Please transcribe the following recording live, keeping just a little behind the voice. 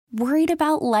Worried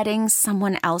about letting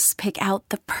someone else pick out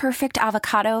the perfect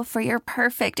avocado for your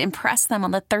perfect impress them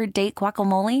on the third date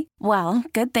guacamole? Well,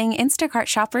 good thing Instacart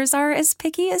shoppers are as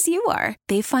picky as you are.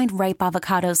 They find ripe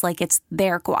avocados like it's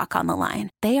their guac on the line.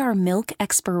 They are milk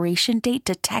expiration date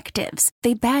detectives.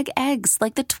 They bag eggs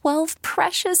like the 12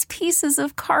 precious pieces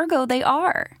of cargo they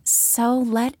are. So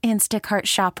let Instacart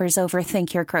shoppers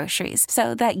overthink your groceries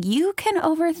so that you can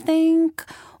overthink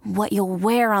what you'll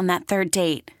wear on that third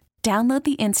date. Download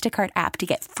the Instacart app to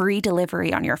get free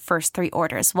delivery on your first 3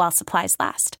 orders while supplies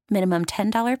last. Minimum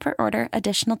 $10 per order.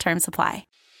 Additional terms apply.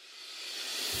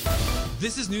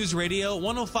 This is News Radio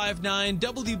 105.9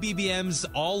 WBBM's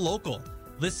All Local.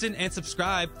 Listen and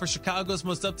subscribe for Chicago's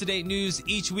most up-to-date news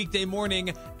each weekday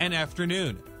morning and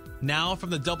afternoon. Now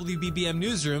from the WBBM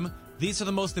Newsroom, these are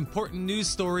the most important news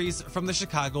stories from the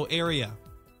Chicago area.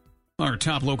 Our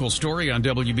top local story on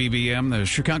WBBM, the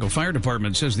Chicago Fire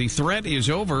Department says the threat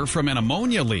is over from an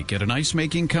ammonia leak at an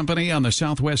ice-making company on the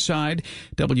southwest side.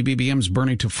 WBBM's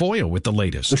Bernie Tafoya with the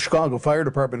latest. The Chicago Fire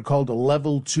Department called a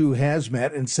level 2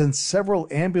 hazmat and sent several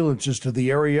ambulances to the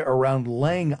area around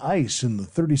Lang Ice in the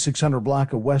 3600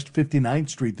 block of West 59th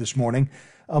Street this morning.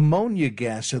 Ammonia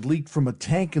gas had leaked from a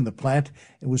tank in the plant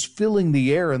and was filling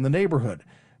the air in the neighborhood.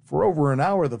 For over an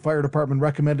hour, the fire department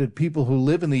recommended people who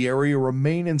live in the area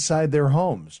remain inside their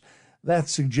homes. That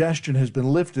suggestion has been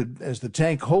lifted as the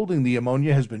tank holding the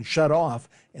ammonia has been shut off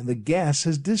and the gas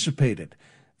has dissipated.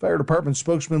 Fire department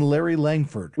spokesman Larry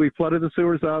Langford. We flooded the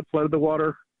sewers out, flooded the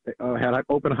water, had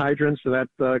open hydrants, so that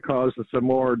caused some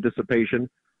more dissipation.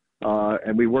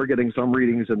 And we were getting some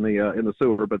readings in the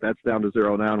sewer, but that's down to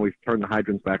zero now, and we've turned the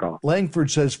hydrants back off.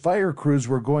 Langford says fire crews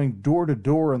were going door to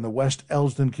door in the West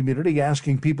Elsdon community,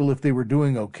 asking people if they were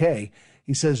doing okay.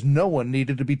 He says no one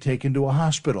needed to be taken to a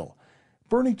hospital.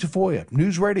 Bernie Tafoya,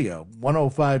 News Radio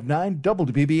 105.9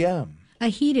 WBBM. A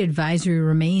heat advisory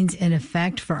remains in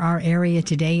effect for our area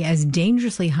today as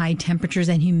dangerously high temperatures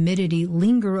and humidity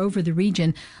linger over the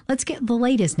region. Let's get the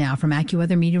latest now from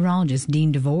AccuWeather meteorologist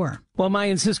Dean DeVore. Well,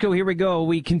 Maya and Cisco, here we go.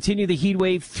 We continue the heat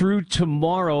wave through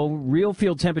tomorrow. Real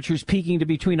field temperatures peaking to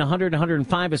between 100 and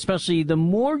 105, especially the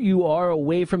more you are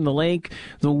away from the lake,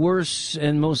 the worse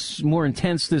and more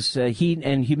intense this heat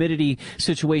and humidity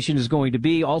situation is going to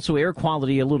be. Also, air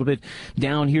quality a little bit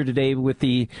down here today with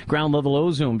the ground level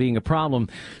ozone being a problem.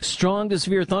 Strong to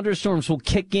severe thunderstorms will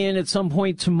kick in at some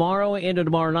point tomorrow into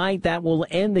tomorrow night. That will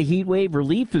end the heat wave.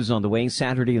 Relief is on the way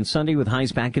Saturday and Sunday with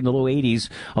highs back in the low 80s.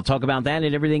 I'll talk about that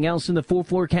and everything else in the full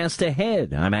forecast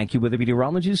ahead. I'm AccuWeather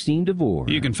meteorologist Dean DeVore.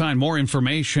 You can find more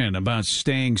information about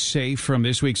staying safe from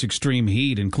this week's extreme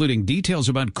heat, including details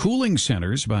about cooling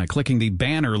centers, by clicking the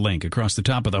banner link across the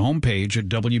top of the homepage at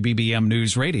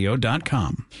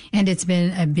WBBMNewsRadio.com. And it's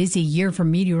been a busy year for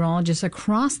meteorologists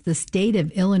across the state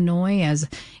of Illinois as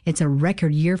it's a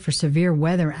record year for severe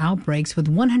weather outbreaks with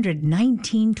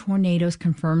 119 tornadoes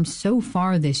confirmed so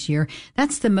far this year.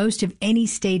 That's the most of any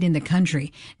state in the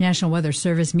country. National Weather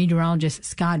Service meteorologist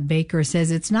Scott Baker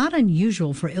says it's not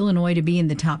unusual for Illinois to be in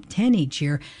the top 10 each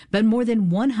year, but more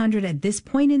than 100 at this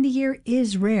point in the year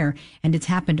is rare, and it's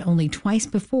happened only twice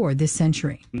before this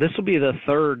century. This will be the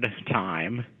third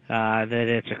time that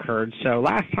it's occurred. So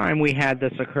last time we had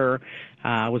this occur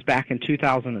was back in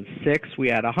 2006. We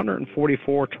had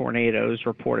 144 tornadoes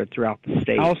reported throughout the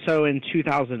state. Also in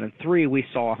 2003, we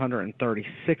saw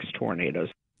 136 tornadoes.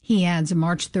 He adds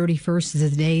March 31st is a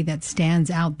day that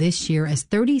stands out this year as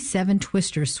 37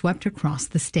 twisters swept across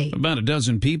the state. About a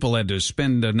dozen people had to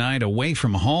spend the night away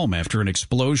from home after an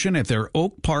explosion at their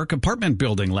Oak Park apartment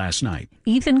building last night.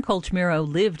 Ethan Colchmiro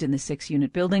lived in the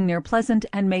 6-unit building near Pleasant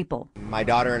and Maple. My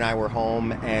daughter and I were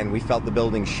home, and we felt the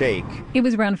building shake. It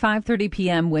was around 5:30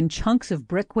 p.m. when chunks of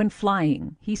brick went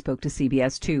flying. He spoke to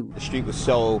CBS 2. The street was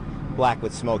so black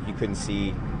with smoke you couldn't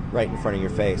see right in front of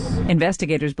your face.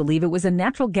 Investigators believe it was a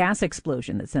natural gas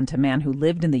explosion that sent a man who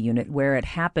lived in the unit where it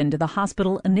happened to the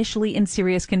hospital initially in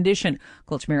serious condition.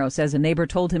 Colchmiro says a neighbor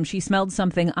told him she smelled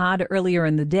something odd earlier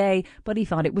in the day, but he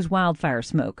thought it was wildfire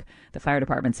smoke. The fire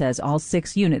department says all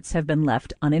 6 units have been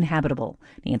left uninhabitable.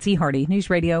 Nancy Hardy, News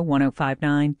Radio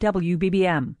 105.9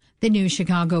 WBBM. The new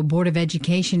Chicago Board of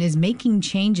Education is making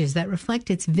changes that reflect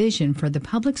its vision for the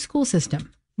public school system.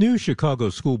 New Chicago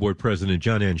School Board President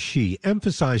John N. Shee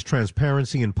emphasized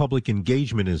transparency and public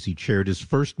engagement as he chaired his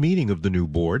first meeting of the new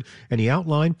board, and he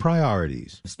outlined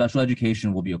priorities. Special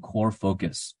education will be a core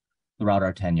focus throughout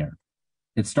our tenure.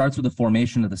 It starts with the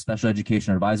formation of the Special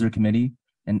Education Advisory Committee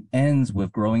and ends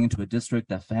with growing into a district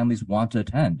that families want to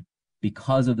attend.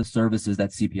 because of the services that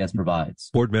CPS provides.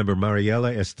 Board member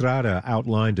Mariela Estrada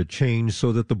outlined a change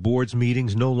so that the board's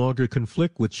meetings no longer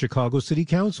conflict with Chicago City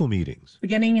Council meetings.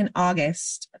 Beginning in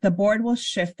August, the board will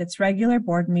shift its regular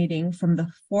board meeting from the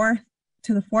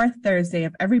fourth Thursday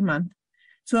of every month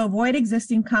to avoid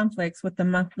existing conflicts with the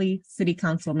monthly City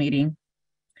Council meeting.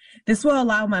 This will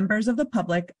allow members of the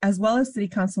public, as well as City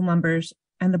Council members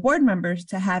and the board members,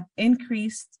 to have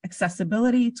increased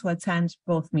accessibility to attend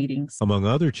both meetings. Among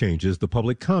other changes, the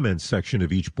public comments section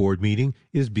of each board meeting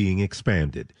is being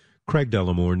expanded. Craig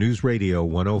Dellamore, News Radio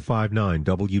 105.9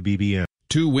 WBBM.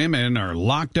 2 women are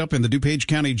locked up in the DuPage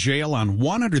County Jail on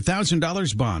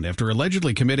 $100,000 bond after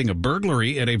allegedly committing a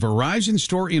burglary at a Verizon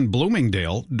store in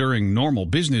Bloomingdale during normal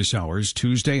business hours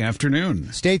Tuesday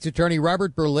afternoon. State's Attorney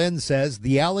Robert Berlin says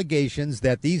the allegations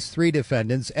that these 3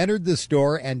 defendants entered the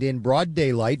store and in broad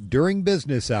daylight during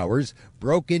business hours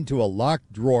broke into a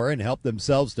locked drawer and helped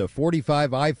themselves to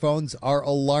 45 iPhones are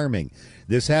alarming.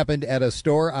 This happened at a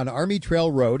store on Army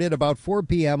Trail Road at about 4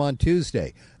 p.m. on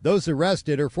Tuesday. Those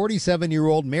arrested are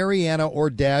 47-year-old Mariana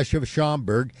Ordash of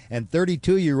Schaumburg and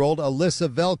 32-year-old Alyssa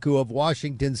Velku of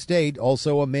Washington State,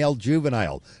 also a male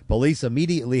juvenile. Police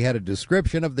immediately had a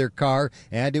description of their car,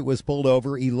 and it was pulled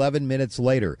over 11 minutes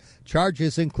later.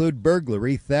 Charges include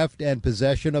burglary, theft, and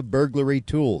possession of burglary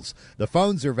tools. The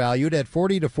phones are valued at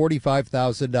 $40,000 to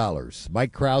 $45,000.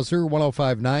 Mike Krauser,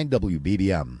 105.9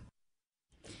 WBBM.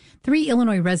 3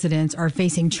 Illinois residents are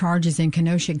facing charges in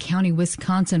Kenosha County,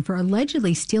 Wisconsin for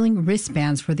allegedly stealing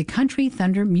wristbands for the Country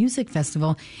Thunder Music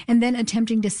Festival and then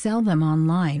attempting to sell them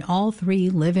online. All 3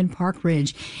 live in Park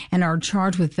Ridge and are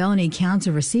charged with felony counts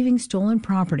of receiving stolen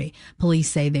property.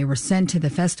 Police say they were sent to the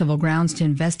festival grounds to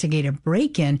investigate a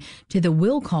break-in to the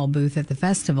will call booth at the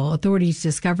festival. Authorities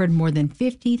discovered more than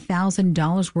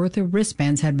 $50,000 worth of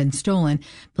wristbands had been stolen.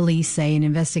 Police say an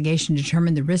investigation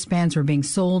determined the wristbands were being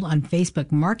sold on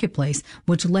Facebook Marketplace,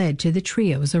 which led to the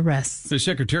trio's arrests. The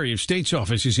Secretary of State's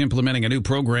office is implementing a new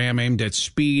program aimed at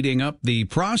speeding up the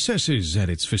processes at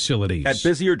its facilities. At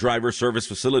busier driver service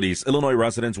facilities, Illinois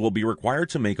residents will be required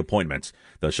to make appointments.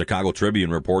 The Chicago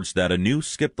Tribune reports that a new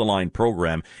Skip the Line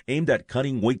program aimed at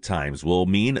cutting wait times will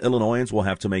mean Illinoisans will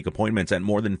have to make appointments at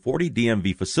more than 40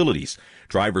 DMV facilities.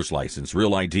 Driver's license,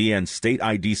 real ID, and state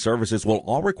ID services will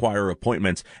all require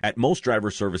appointments at most driver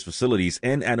service facilities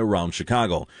in and around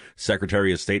Chicago.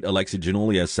 Secretary of State Alexi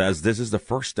Giannulli says this is the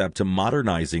first step to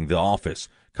modernizing the office.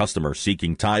 Customers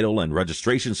seeking title and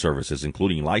registration services,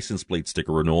 including license plate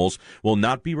sticker renewals, will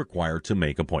not be required to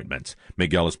make appointments.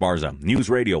 Miguel Esparza, News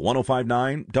Radio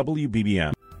 105.9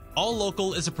 WBBM. All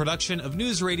Local is a production of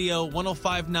News Radio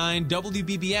 105.9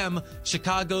 WBBM,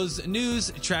 Chicago's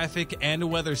news, traffic, and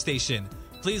weather station.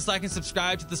 Please like and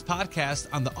subscribe to this podcast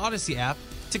on the Odyssey app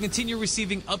to continue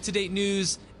receiving up-to-date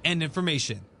news and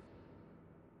information.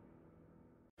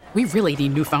 We really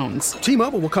need new phones.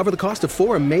 T-Mobile will cover the cost of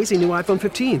 4 amazing new iPhone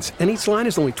 15s, and each line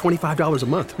is only $25 a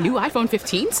month. New iPhone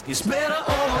 15s? It's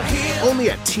better over here.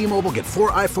 Only at T-Mobile, get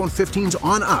 4 iPhone 15s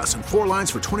on us and 4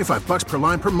 lines for $25 per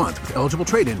line per month with eligible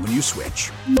trade-in when you switch.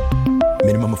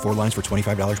 Minimum of 4 lines for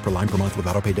 $25 per line per month with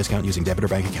autopay discount using debit or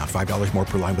bank account. $5 more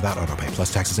per line without autopay,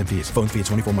 plus taxes and fees. Phone fee at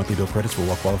 24 monthly bill credits for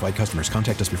well-qualified customers.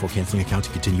 Contact us before canceling account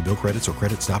to continue bill credits or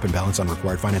credit stop and balance on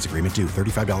required finance agreement due.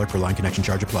 $35 per line connection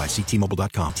charge applies. See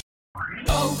T-Mobile.com.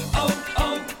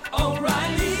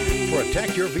 O'Reilly.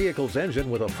 Protect your vehicle's engine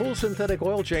with a full synthetic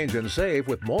oil change and save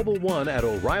with Mobil 1 at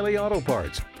O'Reilly Auto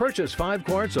Parts. Purchase 5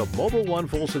 quarts of Mobil 1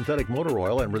 full synthetic motor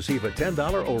oil and receive a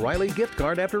 $10 O'Reilly gift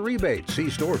card after rebate. See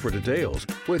store for details.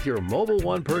 With your Mobil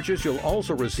 1 purchase, you'll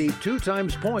also receive 2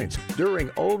 times points during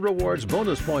O Rewards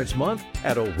Bonus Points Month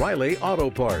at O'Reilly Auto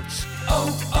Parts.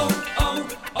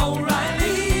 O'Reilly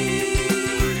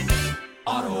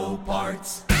Auto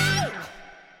Parts.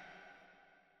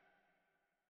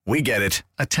 We get it.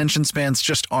 Attention spans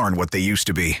just aren't what they used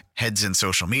to be. Heads in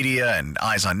social media and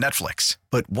eyes on Netflix.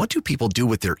 But what do people do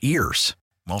with their ears?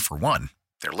 Well, for one,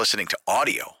 they're listening to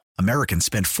audio. Americans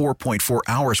spend 4.4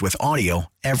 hours with audio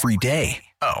every day.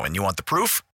 Oh, and you want the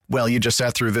proof? Well, you just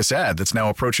sat through this ad that's now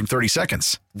approaching 30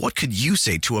 seconds. What could you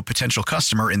say to a potential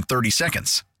customer in 30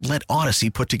 seconds? Let Odyssey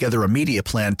put together a media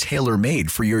plan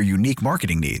tailor-made for your unique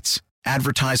marketing needs.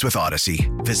 Advertise with Odyssey.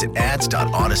 Visit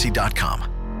ads.odyssey.com.